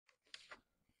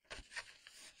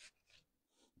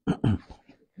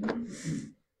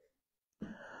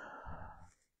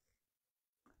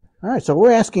All right, so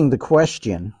we're asking the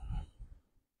question,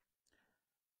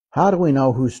 how do we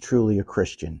know who's truly a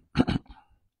Christian?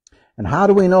 And how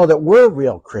do we know that we're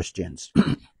real Christians?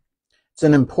 It's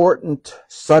an important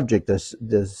subject,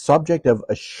 the subject of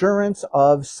assurance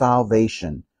of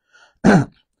salvation. The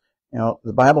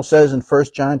Bible says in 1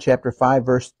 John chapter 5,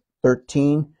 verse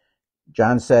 13,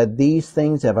 John said, "These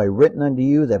things have I written unto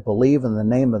you that believe in the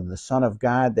name of the Son of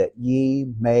God, that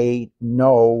ye may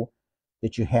know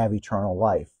that you have eternal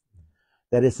life."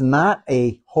 That it's not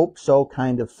a hope-so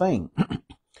kind of thing.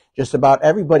 Just about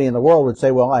everybody in the world would say,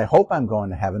 well, I hope I'm going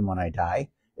to heaven when I die.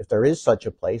 If there is such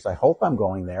a place, I hope I'm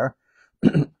going there.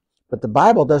 But the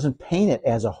Bible doesn't paint it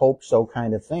as a hope-so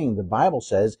kind of thing. The Bible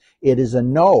says it is a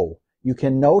know. You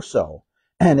can know so.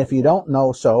 And if you don't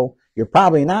know so, you're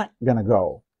probably not going to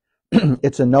go.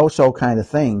 It's a know-so kind of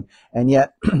thing. And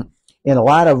yet, in a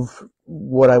lot of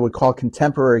what I would call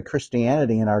contemporary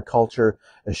Christianity in our culture,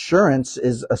 assurance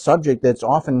is a subject that's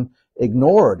often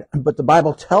ignored. But the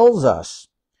Bible tells us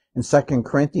in 2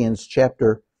 Corinthians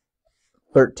chapter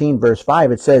 13, verse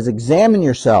 5, it says, "Examine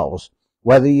yourselves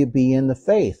whether you be in the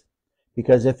faith."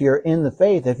 Because if you're in the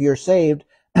faith, if you're saved,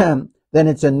 then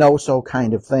it's a know-so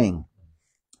kind of thing.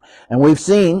 And we've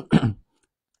seen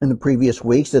in the previous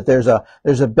weeks that there's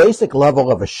a basic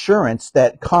level of assurance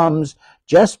that comes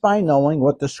just by knowing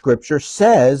what the Scripture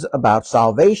says about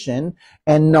salvation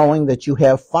and knowing that you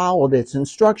have followed its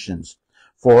instructions.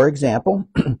 For example,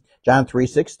 John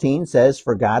 3:16 says,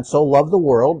 "For God so loved the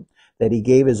world that he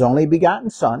gave his only begotten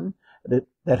Son,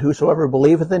 that whosoever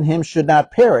believeth in him should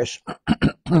not perish,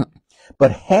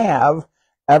 but have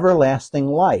everlasting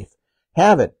life."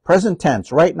 Have it, present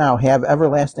tense, right now, have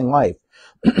everlasting life.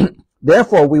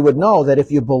 Therefore, we would know that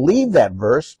if you believe that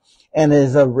verse, and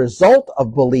as a result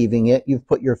of believing it, you've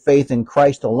put your faith in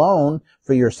Christ alone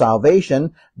for your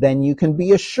salvation, then you can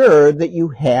be assured that you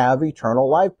have eternal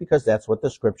life, because that's what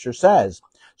the Scripture says.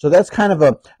 So that's kind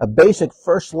of a basic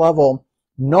first level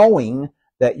knowing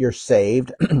that you're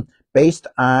saved based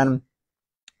on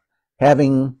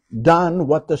having done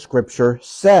what the Scripture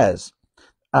says.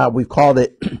 We've called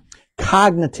it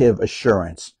cognitive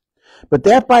assurance. But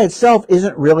that by itself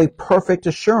isn't really perfect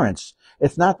assurance.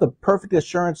 It's not the perfect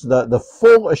assurance, the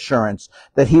full assurance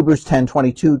that Hebrews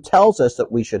 10:22 tells us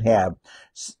that we should have,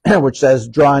 which says,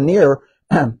 "Draw near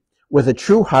with a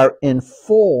true heart in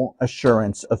full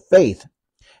assurance of faith."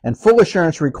 And full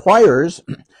assurance requires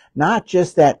not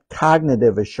just that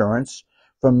cognitive assurance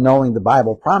from knowing the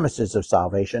Bible promises of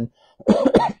salvation,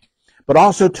 but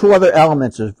also two other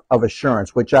elements of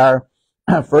assurance, which are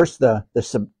first, the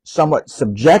somewhat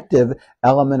subjective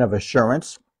element of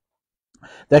assurance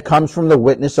that comes from the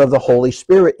witness of the Holy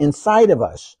Spirit inside of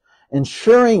us,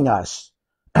 ensuring us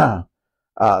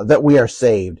that we are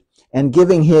saved, and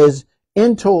giving his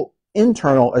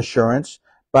internal assurance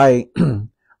by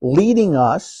leading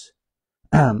us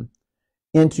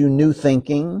into new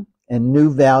thinking and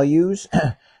new values,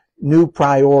 new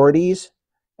priorities,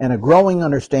 and a growing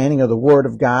understanding of the Word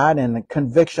of God, and a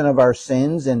conviction of our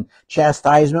sins and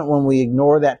chastisement when we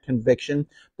ignore that conviction.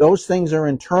 Those things are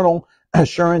internal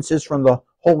assurances from the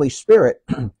Holy Spirit.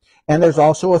 And there's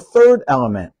also a third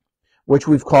element, which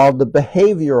we've called the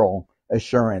behavioral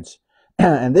assurance.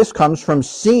 And this comes from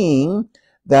seeing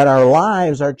that our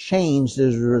lives are changed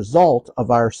as a result of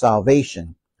our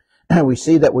salvation. We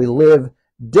see that we live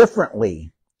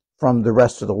differently from the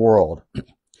rest of the world.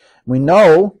 We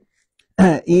know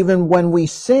even when we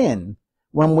sin,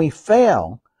 when we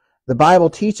fail, the Bible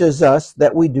teaches us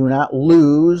that we do not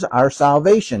lose our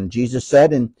salvation. Jesus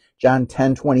said in John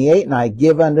 10:28, "And I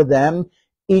give unto them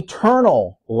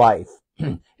eternal life."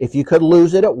 If you could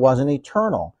lose it, it wasn't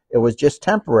eternal. It was just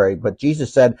temporary. But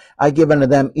Jesus said, "I give unto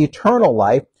them eternal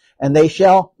life, and they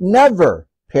shall never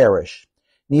perish.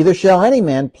 Neither shall any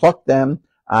man pluck them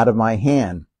out of my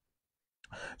hand."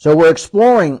 So we're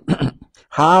exploring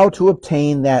how to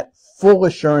obtain that full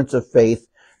assurance of faith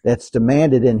that's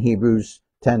demanded in Hebrews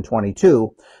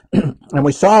 10:22. And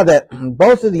we saw that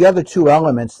both of the other two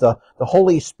elements, the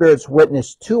Holy Spirit's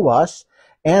witness to us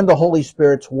and the Holy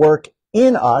Spirit's work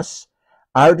in us,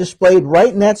 are displayed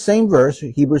right in that same verse,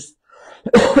 Hebrews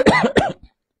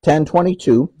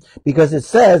 10:22, because it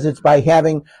says it's by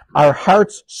having our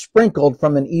hearts sprinkled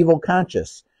from an evil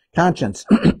conscience.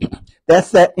 That's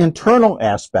that internal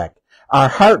aspect. Our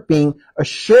heart being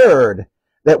assured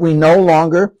that we no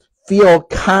longer feel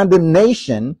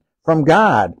condemnation from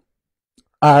God.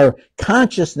 Our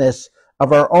consciousness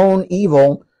of our own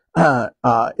evil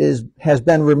has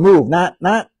been removed.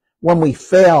 Not when we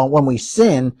fail, when we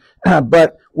sin,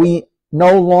 but we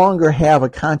no longer have a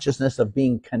consciousness of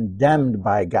being condemned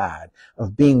by God,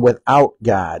 of being without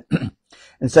God.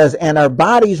 It says, and our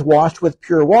bodies washed with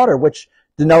pure water, which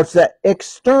denotes that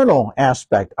external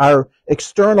aspect, our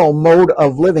external mode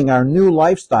of living, our new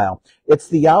lifestyle. It's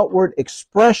the outward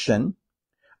expression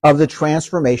of the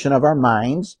transformation of our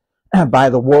minds by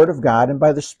the Word of God and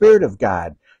by the Spirit of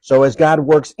God. So as God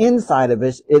works inside of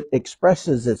us, it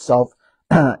expresses itself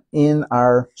in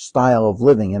our style of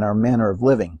living, in our manner of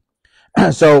living.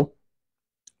 So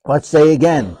let's say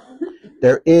again,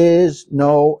 there is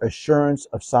no assurance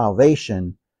of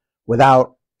salvation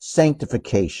without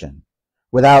sanctification,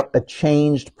 without a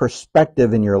changed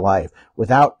perspective in your life,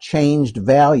 without changed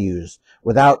values,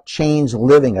 without changed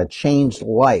living, a changed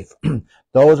life.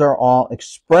 Those are all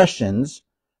expressions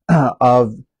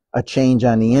of a change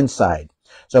on the inside.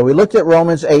 So we looked at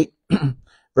Romans 8,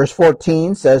 verse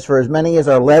 14 says, for as many as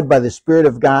are led by the Spirit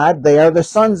of God, they are the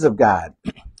sons of God.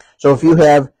 So if you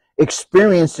have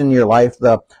experienced in your life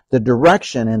the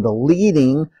direction and the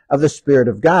leading of the Spirit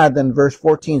of God, then verse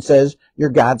 14 says you're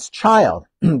God's child.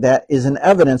 That is an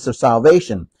evidence of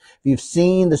salvation. If you've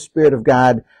seen the Spirit of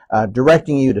God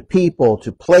directing you to people,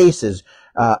 to places,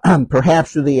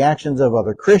 perhaps through the actions of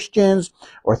other Christians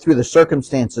or through the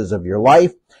circumstances of your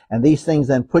life, and these things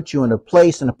then put you in a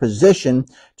place, in a position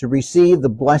to receive the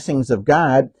blessings of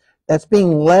God, that's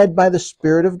being led by the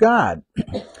Spirit of God.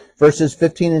 Verses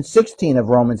 15 and 16 of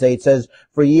Romans 8 says,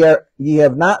 for ye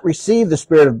have not received the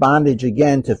spirit of bondage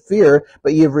again to fear,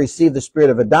 but ye have received the spirit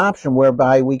of adoption,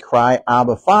 whereby we cry,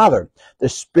 Abba, Father. The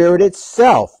Spirit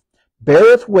itself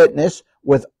beareth witness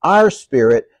with our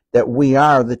spirit that we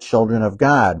are the children of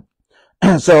God.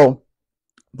 So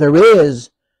there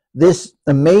is this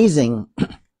amazing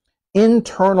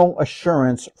internal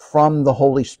assurance from the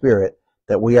Holy Spirit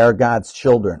that we are God's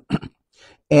children.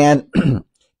 And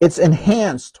it's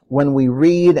enhanced when we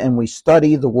read and we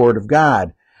study the Word of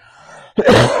God.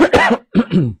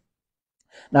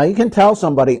 Now, you can tell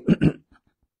somebody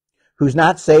who's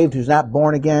not saved, who's not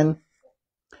born again,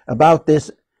 about this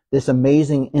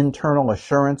amazing internal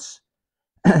assurance,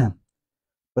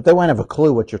 but they won't have a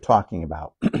clue what you're talking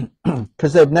about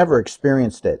because they've never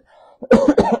experienced it.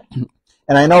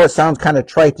 And I know it sounds kind of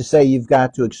trite to say you've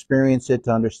got to experience it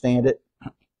to understand it.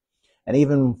 And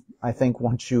even, I think,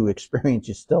 once you experience,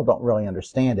 you still don't really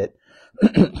understand it.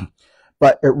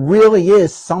 But it really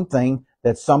is something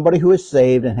that somebody who is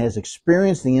saved and has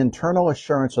experienced the internal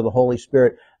assurance of the Holy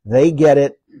Spirit, they get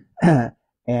it.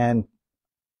 And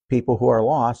people who are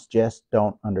lost just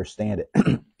don't understand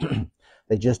it.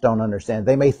 They just don't understand.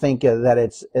 They may think that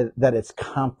it's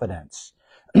confidence,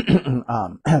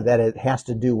 that it has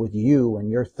to do with you and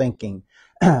your thinking,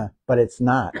 but it's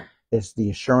not. It's the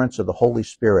assurance of the Holy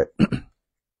Spirit.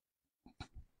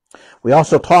 We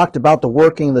also talked about the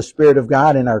working of the Spirit of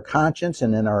God in our conscience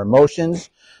and in our emotions,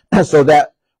 so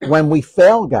that when we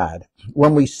fail God,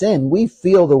 when we sin, we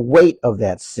feel the weight of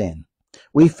that sin.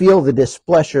 We feel the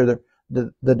displeasure,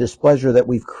 the displeasure that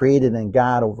we've created in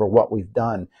God over what we've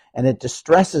done, and it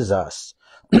distresses us.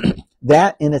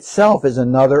 That in itself is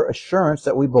another assurance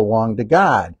that we belong to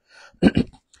God.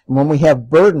 When we have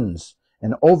burdens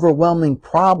and overwhelming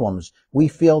problems, we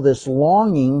feel this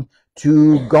longing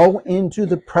to go into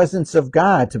the presence of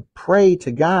God, to pray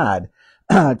to God,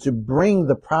 to bring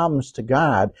the problems to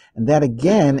God. And that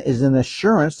again is an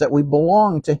assurance that we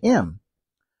belong to Him.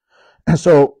 And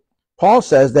so Paul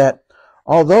says that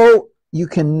although you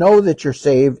can know that you're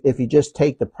saved if you just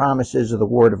take the promises of the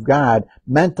Word of God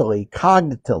mentally,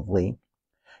 cognitively,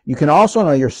 you can also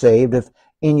know you're saved if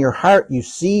in your heart you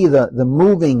see the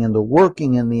moving and the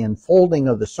working and the unfolding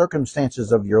of the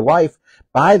circumstances of your life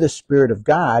by the Spirit of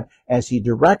God as He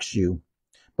directs you.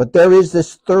 But there is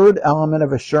this third element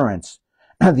of assurance,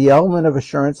 the element of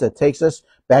assurance that takes us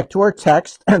back to our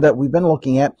text that we've been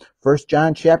looking at, 1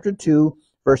 John chapter 2,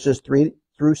 verses 3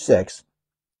 through 6.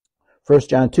 1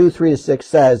 John 2, 3 to 6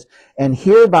 says, and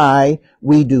hereby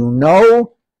we do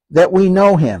know that we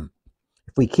know Him,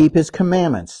 if we keep His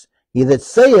commandments. He that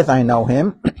saith, I know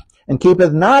Him, and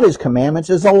keepeth not His commandments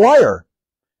is a liar,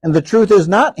 and the truth is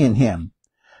not in him.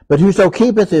 But whoso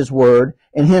keepeth His word,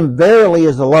 in him verily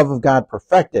is the love of God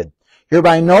perfected.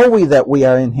 Hereby know we that we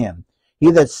are in Him.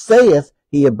 He that saith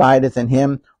he abideth in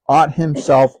Him ought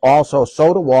himself also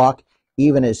so to walk,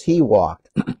 even as He walked.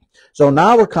 So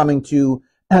now we're coming to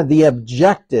the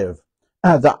objective,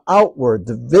 the outward,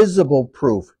 the visible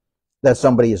proof that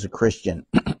somebody is a Christian.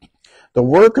 The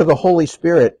work of the Holy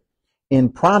Spirit in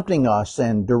prompting us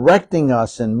and directing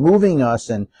us and moving us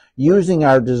and using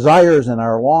our desires and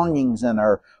our longings and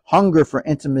our hunger for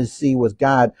intimacy with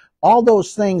God, all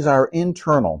those things are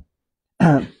internal.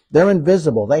 They're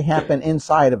invisible. They happen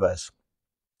inside of us.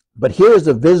 But here is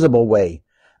a visible way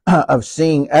of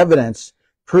seeing evidence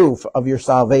proof of your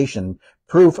salvation,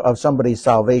 proof of somebody's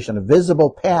salvation, a visible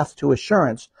path to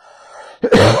assurance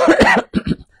that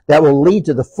will lead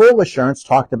to the full assurance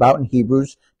talked about in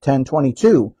Hebrews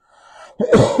 10:22.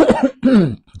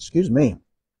 Excuse me.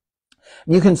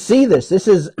 You can see this. This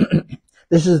is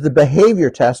the behavior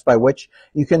test by which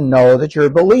you can know that you're a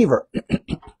believer.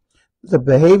 The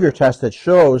behavior test that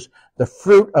shows the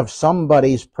fruit of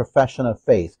somebody's profession of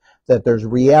faith, that there's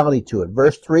reality to it.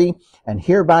 Verse 3, and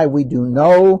hereby we do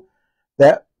know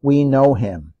that we know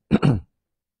him.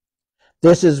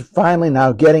 This is finally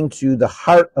now getting to the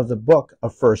heart of the book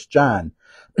of 1 John.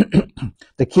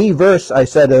 The key verse, I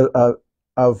said,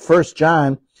 of 1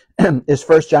 John is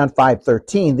 1 John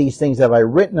 5:13. These things have I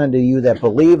written unto you that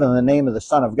believe in the name of the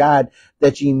Son of God,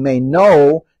 that ye may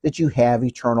know that you have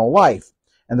eternal life.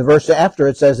 And the verse after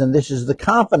it says, and this is the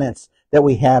confidence that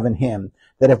we have in him,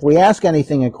 that if we ask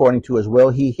anything according to his will,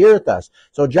 he heareth us.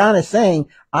 So John is saying,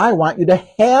 I want you to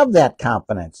have that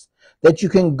confidence, that you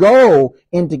can go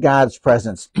into God's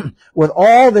presence with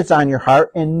all that's on your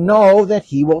heart and know that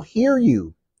he will hear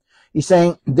you. He's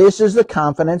saying this is the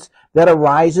confidence that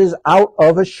arises out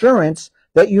of assurance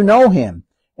that you know him.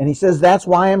 And he says, that's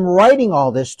why I'm writing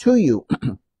all this to you.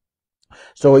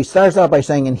 So he starts out by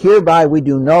saying, and hereby we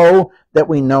do know that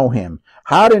we know him.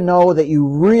 How to know that you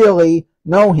really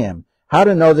know him. How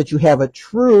to know that you have a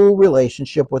true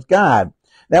relationship with God.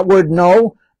 That word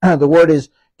know, the word is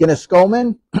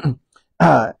ginoskomen.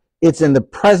 It's in the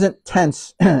present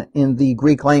tense in the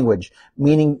Greek language,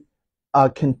 meaning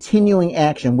continuing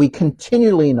action. We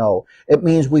continually know. It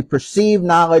means we perceive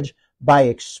knowledge by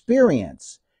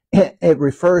experience. It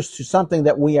refers to something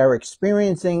that we are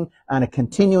experiencing on a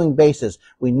continuing basis.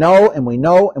 We know and we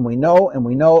know and we know and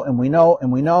we know and we know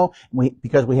and we know,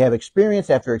 because we have experience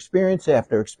after experience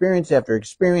after experience after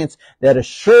experience that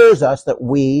assures us that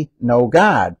we know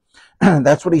God.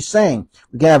 That's what he's saying.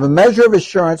 We can have a measure of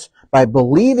assurance by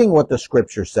believing what the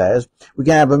Scripture says. We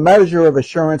can have a measure of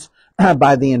assurance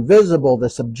by the invisible, the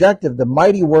subjective, the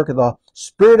mighty work of the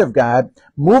Spirit of God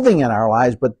moving in our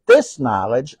lives. But this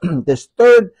knowledge, this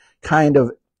third kind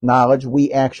of knowledge,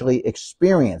 we actually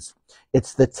experience.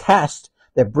 It's the test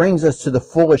that brings us to the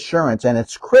full assurance, and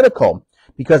it's critical,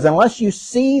 because unless you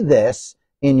see this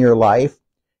in your life,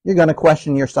 you're going to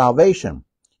question your salvation.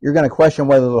 You're going to question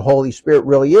whether the Holy Spirit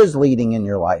really is leading in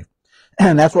your life.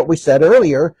 And that's what we said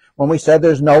earlier when we said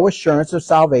there's no assurance of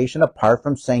salvation apart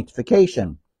from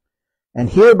sanctification. And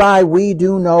hereby we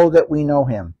do know that we know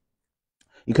him.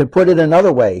 You could put it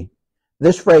another way.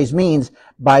 This phrase means,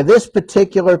 by this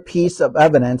particular piece of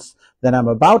evidence that I'm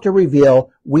about to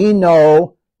reveal, we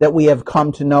know that we have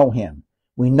come to know him.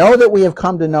 We know that we have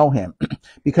come to know him.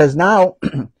 Because now,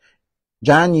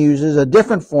 John uses a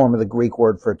different form of the Greek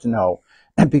word for to know,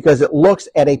 because it looks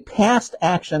at a past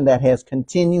action that has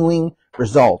continuing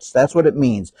results. That's what it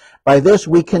means. By this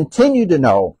we continue to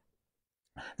know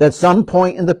that some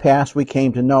point in the past we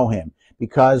came to know him.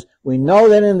 Because we know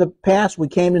that in the past we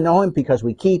came to know him, because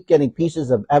we keep getting pieces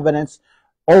of evidence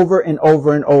over and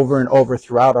over and over and over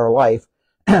throughout our life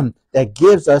that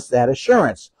gives us that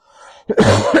assurance.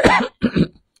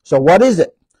 So what is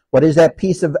it? What is that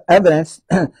piece of evidence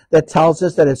that tells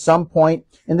us that at some point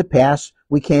in the past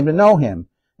we came to know him?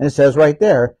 And it says right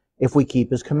there, if we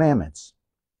keep his commandments.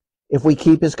 If we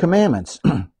keep his commandments.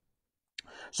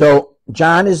 So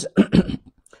John is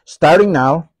starting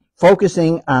now,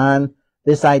 focusing on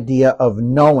this idea of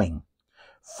knowing.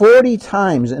 40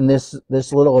 times in this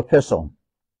little epistle,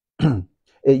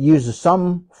 it uses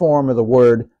some form of the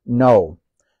word know.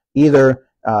 Either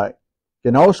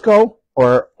gnosko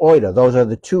or oida. Those are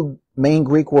the two main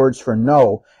Greek words for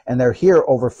know, and they're here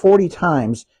over 40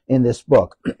 times in this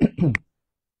book.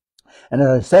 And as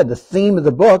I said, the theme of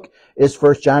the book is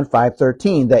 1 John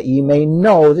 5:13, that ye may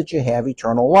know that you have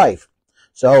eternal life.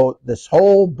 So this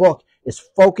whole book is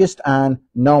focused on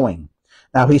knowing.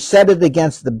 Now, he said it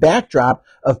against the backdrop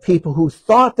of people who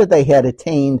thought that they had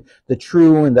attained the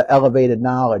true and the elevated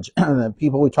knowledge. The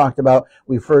people we talked about,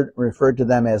 we referred to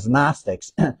them as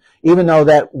Gnostics, even though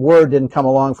that word didn't come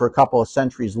along for a couple of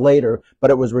centuries later,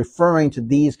 but it was referring to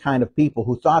these kind of people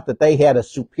who thought that they had a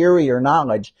superior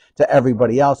knowledge to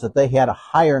everybody else, that they had a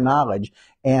higher knowledge,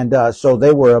 and so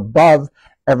they were above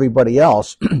everybody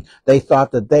else. They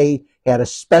thought that they had a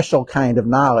special kind of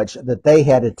knowledge that they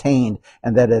had attained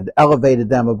and that had elevated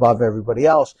them above everybody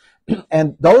else.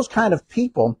 And those kind of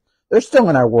people, they're still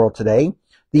in our world today.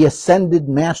 The ascended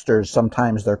masters,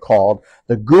 sometimes they're called,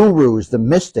 the gurus, the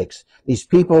mystics, these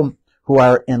people who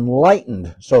are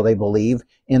enlightened, so they believe,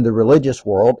 in the religious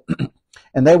world.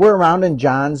 And they were around in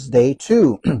John's day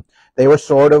too. They were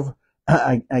sort of,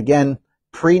 again,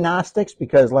 pre-Gnostics,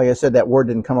 because like I said, that word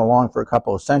didn't come along for a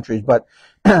couple of centuries, but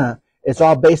it's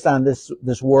all based on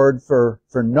this word for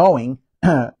knowing,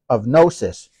 of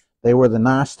gnosis. They were the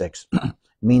Gnostics.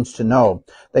 Means to know.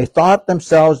 They thought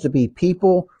themselves to be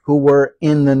people who were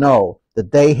in the know,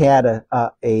 that they had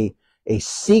a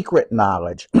secret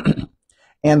knowledge.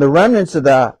 And the remnants of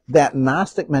that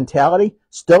Gnostic mentality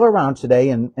still around today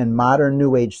in modern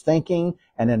New Age thinking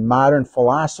and in modern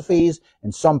philosophies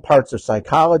and some parts of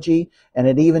psychology, and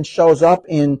it even shows up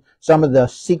in some of the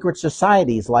secret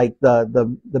societies like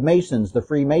the Masons, the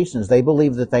Freemasons. They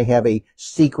believe that they have a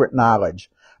secret knowledge.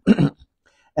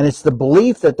 And it's the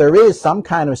belief that there is some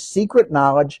kind of secret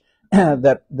knowledge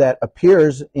that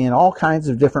appears in all kinds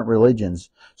of different religions.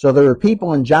 So there were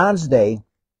people in John's day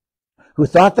who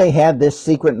thought they had this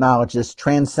secret knowledge, this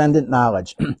transcendent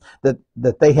knowledge,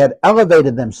 that they had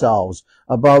elevated themselves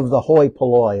above the hoi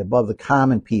polloi, above the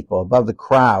common people, above the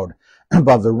crowd,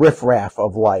 above the riffraff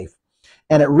of life.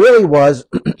 And it really was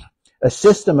a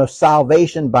system of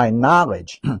salvation by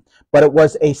knowledge, but it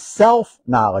was a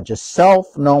self-knowledge, a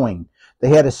self-knowing. They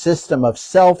had a system of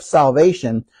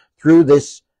self-salvation through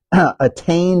this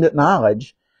attained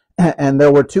knowledge, and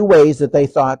there were two ways that they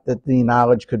thought that the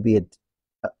knowledge could be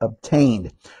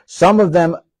obtained. Some of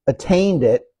them attained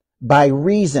it by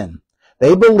reason.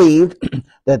 They believed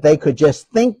that they could just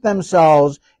think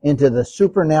themselves into the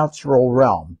supernatural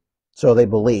realm, so they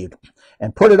believed,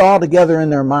 and put it all together in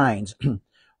their minds,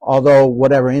 although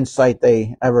whatever insight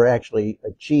they ever actually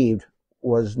achieved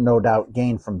was no doubt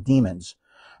gained from demons.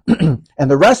 And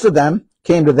the rest of them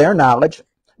came to their knowledge,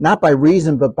 not by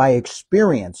reason, but by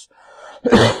experience.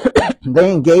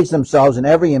 They engaged themselves in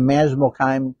every imaginable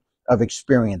kind of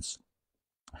experience.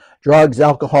 Drugs,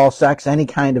 alcohol, sex, any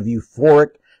kind of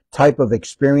euphoric type of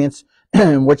experience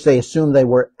in which they assumed they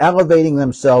were elevating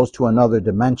themselves to another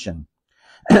dimension.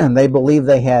 They believed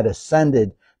they had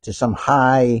ascended to some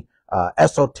high,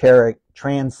 esoteric,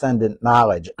 transcendent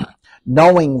knowledge.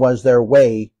 Knowing was their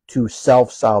way to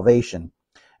self-salvation.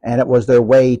 And it was their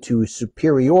way to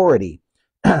superiority.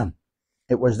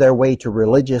 It was their way to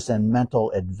religious and mental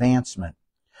advancement.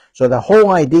 So the whole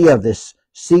idea of this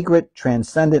secret,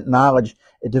 transcendent knowledge,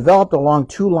 it developed along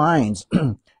two lines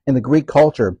in the Greek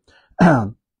culture.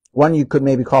 One you could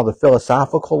maybe call the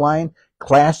philosophical line,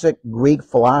 classic Greek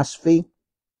philosophy,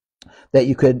 that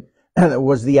you could,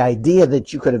 was the idea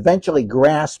that you could eventually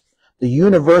grasp the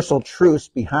universal truths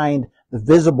behind the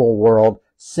visible world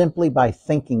simply by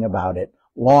thinking about it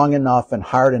long enough and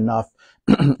hard enough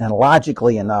and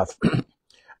logically enough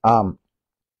that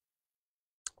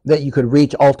you could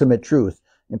reach ultimate truth.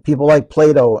 And people like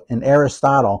Plato and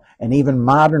Aristotle and even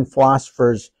modern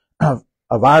philosophers of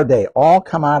our day all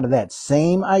come out of that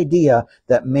same idea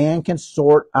that man can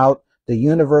sort out the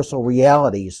universal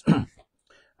realities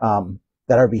that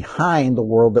are behind the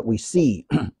world that we see.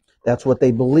 That's what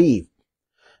they believe.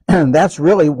 And that's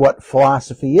really what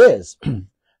philosophy is.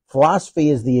 Philosophy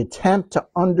is the attempt to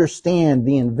understand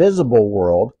the invisible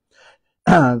world,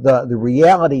 the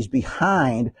realities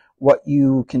behind what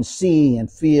you can see and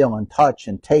feel and touch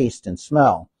and taste and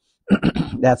smell.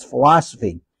 That's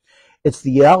philosophy. It's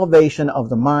the elevation of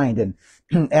the mind.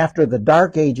 And after the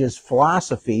Dark Ages,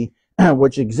 philosophy,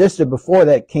 which existed before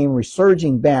that, came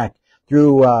resurging back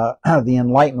through the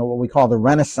Enlightenment, what we call the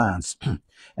Renaissance.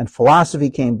 And philosophy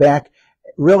came back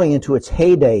really into its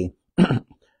heyday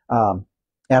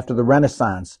after the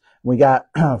Renaissance. We got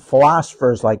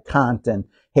philosophers like Kant and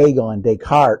Hegel and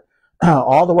Descartes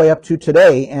all the way up to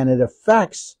today, and it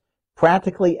affects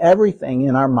practically everything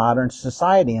in our modern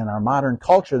society, in our modern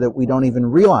culture, that we don't even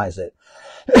realize it.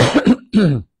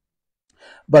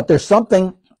 But there's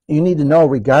something you need to know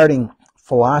regarding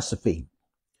philosophy.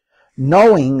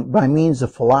 Knowing by means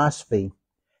of philosophy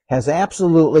has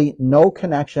absolutely no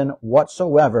connection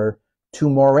whatsoever to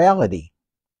morality.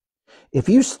 If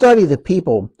you study the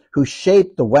people who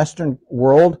shaped the Western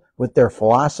world with their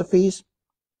philosophies,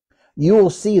 you will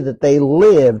see that they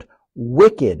lived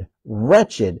wicked,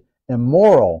 wretched,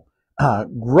 immoral,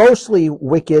 grossly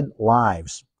wicked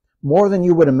lives, more than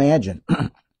you would imagine.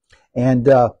 And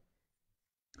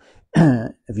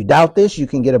if you doubt this, you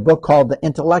can get a book called The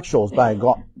Intellectuals by a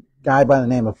guy by the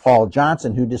name of Paul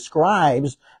Johnson, who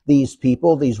describes these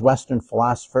people, these Western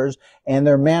philosophers, and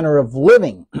their manner of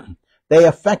living. They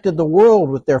affected the world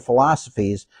with their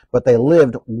philosophies, but they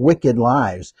lived wicked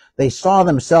lives. They saw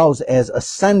themselves as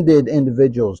ascended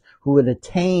individuals who had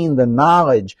attained the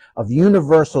knowledge of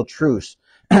universal truths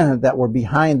that were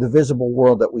behind the visible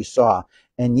world that we saw.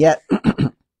 And yet,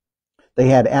 they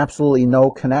had absolutely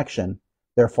no connection.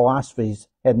 Their philosophies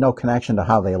had no connection to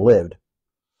how they lived.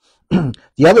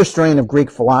 The other strain of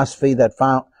Greek philosophy that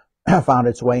found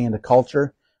its way into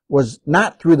culture was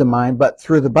not through the mind, but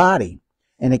through the body.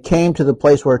 And it came to the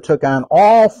place where it took on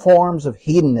all forms of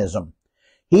hedonism.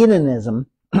 Hedonism,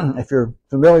 if you're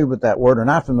familiar with that word or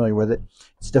not familiar with it,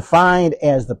 it's defined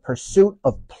as the pursuit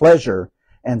of pleasure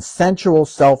and sensual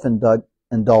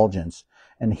self-indulgence.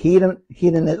 And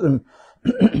hedonism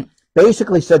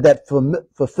basically said that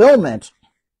fulfillment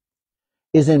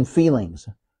is in feelings.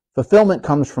 Fulfillment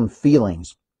comes from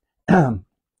feelings.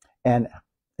 And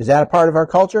is that a part of our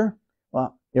culture?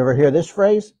 Well, you ever hear this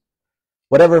phrase?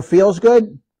 Whatever feels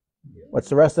good, what's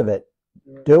the rest of it?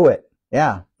 Do it.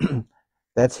 Yeah,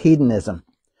 that's hedonism.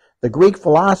 The Greek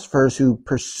philosophers who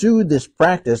pursued this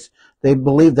practice, they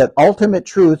believed that ultimate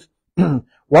truth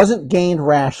wasn't gained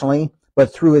rationally,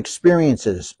 but through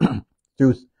experiences,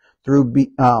 through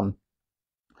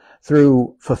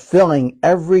fulfilling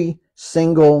every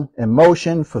single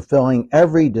emotion, fulfilling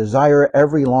every desire,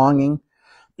 every longing.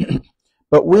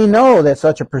 But we know that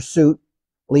such a pursuit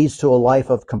leads to a life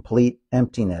of complete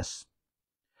emptiness.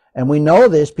 And we know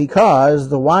this because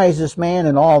the wisest man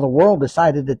in all the world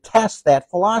decided to test that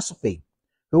philosophy.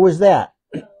 Who was that?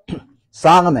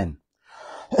 Solomon.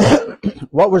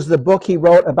 What was the book he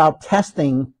wrote about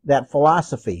testing that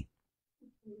philosophy?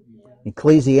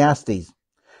 Ecclesiastes.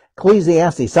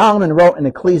 Solomon wrote in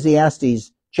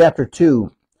Ecclesiastes chapter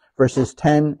 2, verses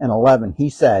 10 and 11. He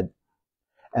said,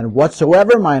 "And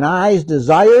whatsoever mine eyes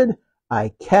desired,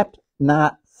 I kept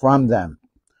not from them.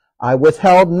 I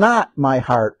withheld not my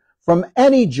heart from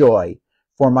any joy,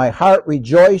 for my heart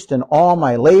rejoiced in all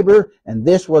my labor, and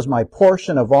this was my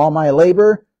portion of all my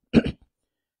labor.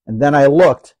 And then I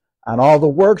looked on all the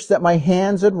works that my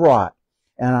hands had wrought,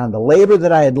 and on the labor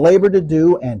that I had labored to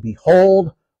do, and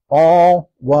behold,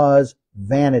 all was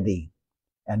vanity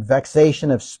and vexation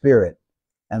of spirit,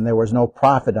 and there was no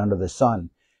profit under the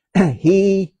sun."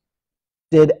 He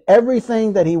did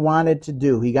everything that he wanted to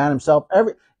do. He got himself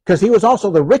because he was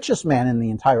also the richest man in the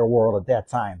entire world at that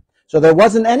time. So there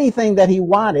wasn't anything that he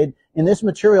wanted in this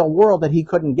material world that he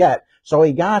couldn't get. So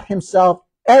he got himself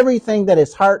everything that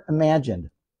his heart imagined.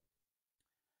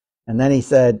 And then he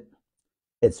said,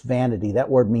 it's vanity. That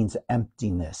word means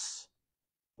emptiness.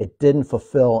 It didn't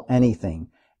fulfill anything.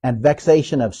 And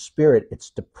vexation of spirit, it's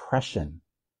depression.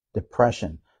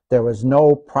 Depression. There was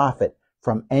no profit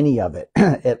from any of it.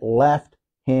 It left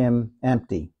him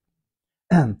empty.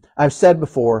 I've said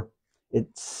before,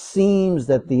 it seems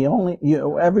that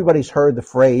everybody's heard the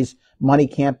phrase, money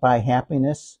can't buy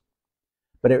happiness.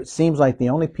 But it seems like the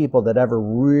only people that ever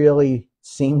really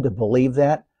seem to believe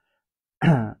that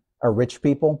are rich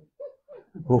people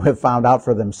who have found out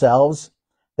for themselves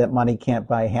that money can't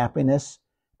buy happiness.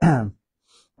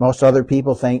 Most other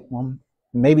people think, well,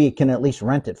 maybe you can at least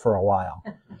rent it for a while.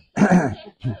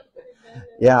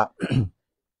 Yeah.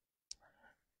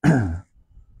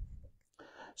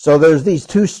 So there's these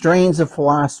two strains of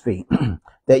philosophy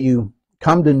that you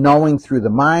come to knowing through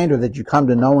the mind, or that you come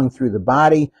to knowing through the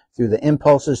body, through the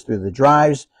impulses, through the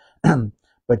drives.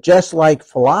 But just like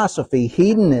philosophy,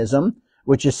 hedonism,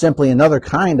 which is simply another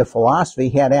kind of philosophy,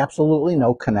 had absolutely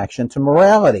no connection to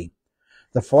morality.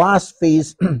 The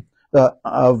philosophies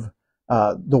of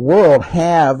the world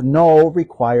have no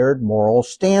required moral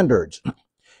standards.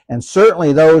 And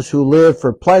certainly those who live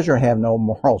for pleasure have no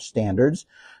moral standards.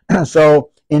 So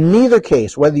in neither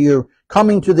case, whether you're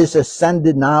coming to this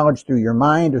ascended knowledge through your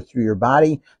mind or through your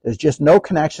body, there's just no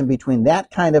connection between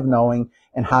that kind of knowing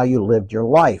and how you lived your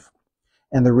life.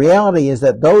 And the reality is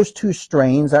that those two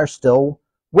strains are still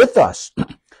with us.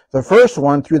 The first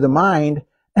one, through the mind,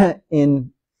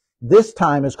 in this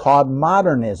time is called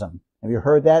modernism. Have you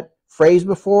heard that phrase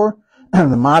before? The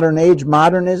modern age,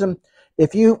 modernism.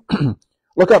 If you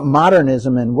look up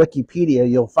modernism in Wikipedia,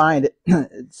 you'll find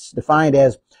it's defined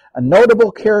as a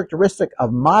notable characteristic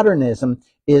of modernism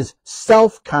is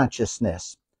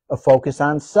self-consciousness, a focus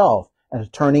on self and a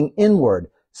turning inward,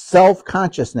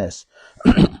 self-consciousness.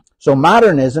 So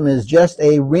modernism is just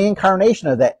a reincarnation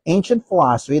of that ancient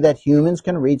philosophy that humans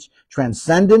can reach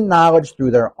transcendent knowledge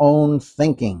through their own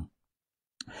thinking.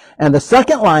 And the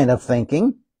second line of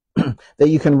thinking, that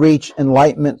you can reach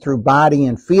enlightenment through body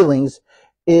and feelings,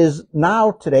 is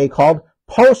now today called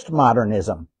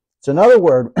postmodernism. It's another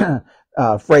word,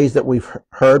 phrase that we've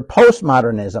heard,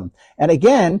 postmodernism. And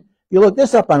again, if you look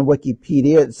this up on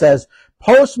Wikipedia, it says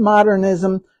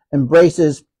postmodernism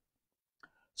embraces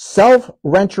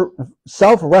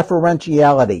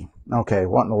self-referentiality. Okay,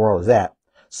 what in the world is that?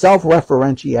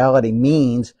 Self-referentiality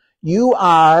means you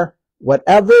are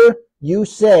whatever you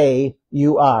say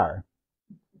you are.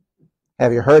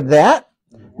 Have you heard that?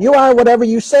 You are whatever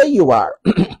you say you are.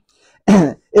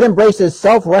 It embraces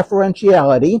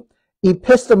self-referentiality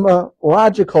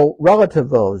epistemological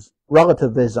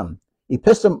relativism.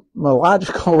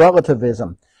 Epistemological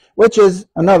relativism, which is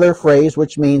another phrase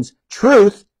which means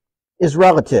truth is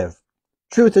relative.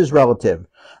 Truth is relative.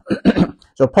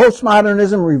 So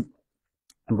postmodernism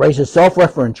embraces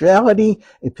self-referentiality,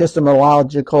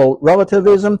 epistemological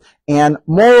relativism, and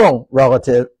moral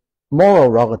relativism,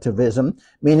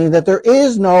 meaning that there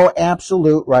is no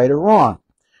absolute right or wrong.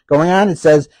 Going on, it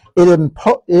says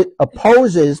it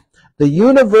opposes the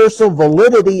universal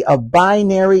validity of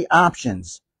binary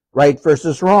options, right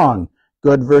versus wrong,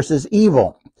 good versus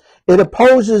evil. It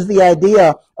opposes the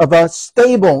idea of a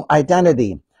stable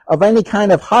identity, of any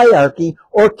kind of hierarchy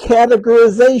or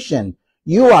categorization.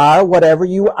 You are whatever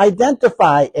you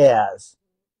identify as.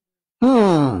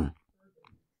 We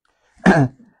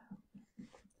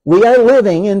are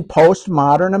living in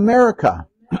postmodern America.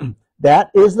 That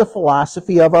is the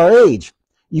philosophy of our age.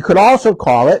 You could also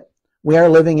call it, we are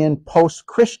living in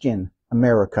post-Christian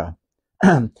America.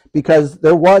 Because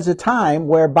there was a time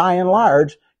where, by and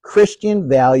large, Christian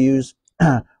values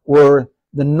were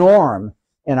the norm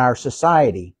in our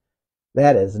society.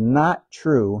 That is not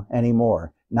true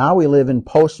anymore. Now we live in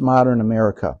postmodern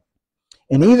America.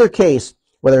 In either case,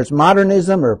 whether it's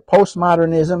modernism or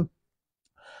postmodernism,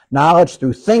 knowledge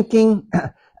through thinking,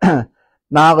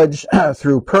 knowledge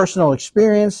through personal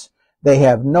experience, they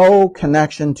have no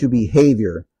connection to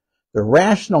behavior. The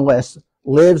rationalist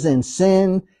lives in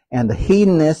sin, and the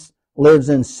hedonist lives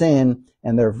in sin,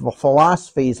 and their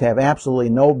philosophies have absolutely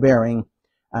no bearing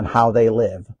on how they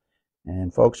live.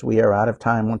 And folks, we are out of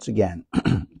time once again.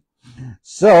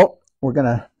 So we're going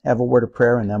to have a word of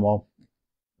prayer, and then we'll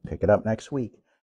pick it up next week.